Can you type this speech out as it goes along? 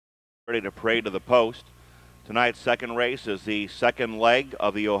ready to parade to the post. Tonight's second race is the second leg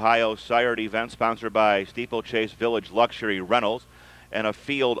of the Ohio Sired event, sponsored by Steeplechase Village Luxury Rentals, and a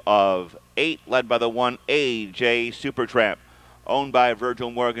field of 8 led by the 1 AJ Supertramp, owned by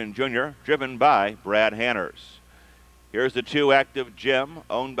Virgil Morgan Jr., driven by Brad Hanners. Here's the 2 Active Jim,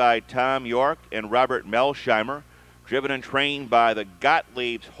 owned by Tom York and Robert Melsheimer, driven and trained by the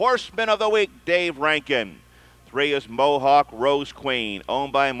Gottlieb's Horseman of the Week, Dave Rankin. 3 is Mohawk Rose Queen,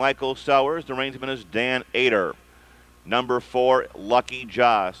 owned by Michael Sowers. The reinsman is Dan Ader. Number 4, Lucky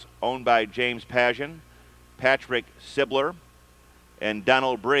Joss, owned by James Passion, Patrick Sibler, and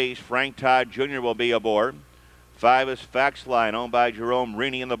Donald Breeze. Frank Todd Jr. will be aboard. 5 is Faxline, owned by Jerome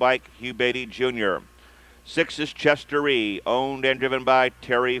Rini, and the bike, Hugh Beatty Jr. 6 is Chesterie, owned and driven by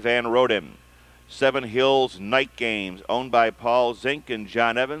Terry Van Roden. 7 Hills Night Games, owned by Paul Zink and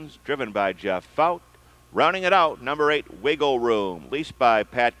John Evans, driven by Jeff Fout. Rounding it out, number 8, Wiggle Room, leased by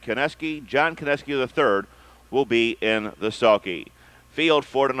Pat Koneski. John Koneski III will be in the sulky. Field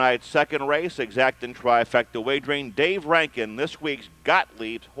for tonight's second race, exact and trifecta wagering. Dave Rankin, this week's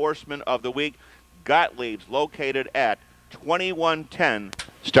Gottlieb's Horseman of the Week. Gottlieb's located at 2110.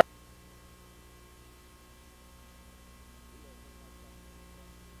 Start.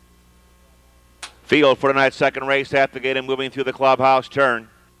 Field for tonight's second race at the gate and moving through the clubhouse turn.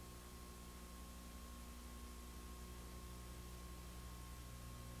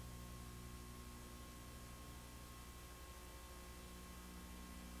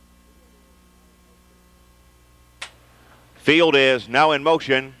 Field is now in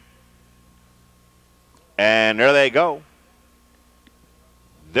motion. And there they go.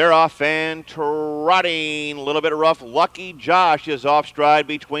 They're off and trotting. A little bit rough. Lucky Josh is off stride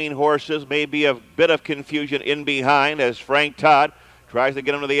between horses. Maybe a bit of confusion in behind as Frank Todd tries to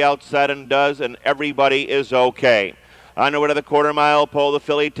get him to the outside and does, and everybody is okay. On the way to the quarter-mile pole, the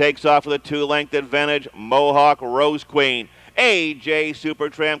filly takes off with a 2-length advantage. Mohawk Rose Queen. AJ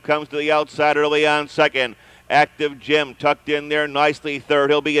Supertramp comes to the outside early on second. Active Jim tucked in there nicely third.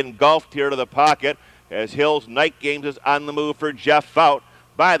 He'll be engulfed here to the pocket as Hills Night Games is on the move for Jeff Fout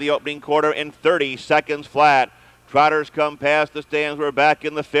by the opening quarter in 30 seconds flat. Trotters come past the stands. We're back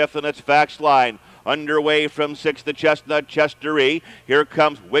in the 5th, and it's Faxline. Underway from 6th, the Chestnut Chesterie. Here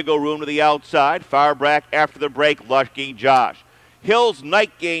comes Wiggle Room to the outside. Far back after the break, Lucky Josh. Hills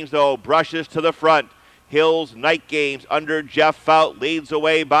Night Games, though, brushes to the front. Hills Night Games under Jeff Fout leads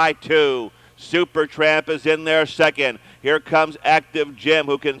away by 2. Supertramp is in there second. Here comes Active Jim,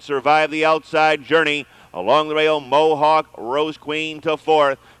 who can survive the outside journey. Along the rail, Mohawk Rose Queen to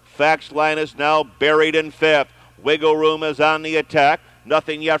 4th. Faxline is now buried in 5th. Wiggle Room is on the attack.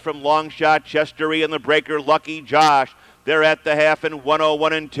 Nothing yet from Longshot, Chesterie, and the breaker, Lucky Josh. They're at the half in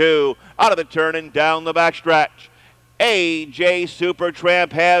 101 and 2. Out of the turn and down the backstretch. AJ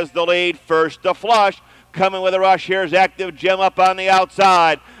Supertramp has the lead. First to flush. Coming with a rush, here's Active Jim up on the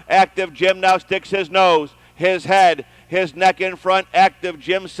outside. Active Jim now sticks his nose, his head, his neck in front. Active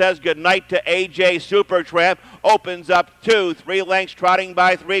Jim says goodnight to AJ Supertramp. Opens up 2, 3 lengths, trotting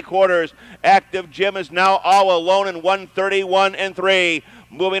by 3/4. Active Jim is now all alone in 131 and 3.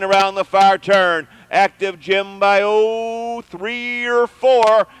 Moving around the far turn. Active Jim by 3 or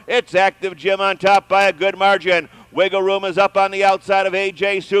 4. It's Active Jim on top by a good margin. Wiggle Room is up on the outside of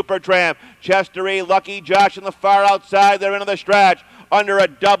AJ Supertramp. Chesterie, Lucky Josh on the far outside. They're into the stretch. Under a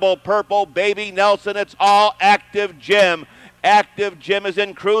double purple, Baby Nelson, it's all Active Jim. Active Jim is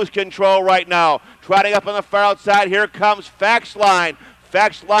in cruise control right now. Trotting up on the far outside, here comes Faxline.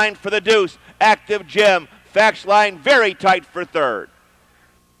 Faxline for the deuce. Active Jim. Faxline very tight for third.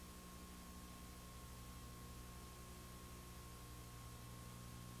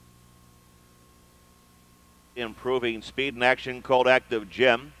 Improving Speed and Action, called Active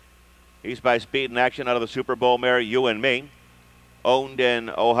Jim. He's by Speed and Action out of the Super Bowl mare You and Me. Owned in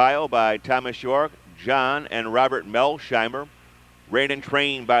Ohio by Thomas York, John and Robert Melsheimer. Raised and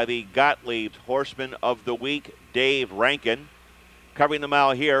trained by the Gottlieb's Horseman of the Week, Dave Rankin. Covering the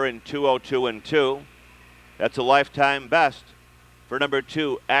mile here in 2:02 and 2. That's a lifetime best for number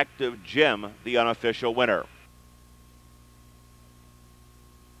 2, Active Jim, the unofficial winner.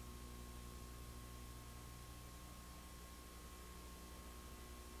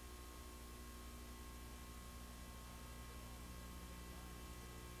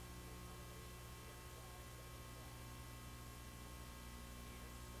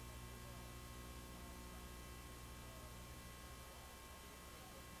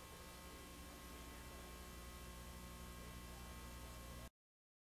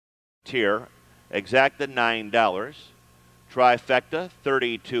 Tier, exacta $9. Trifecta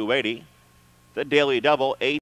 $32.80. The daily double $8.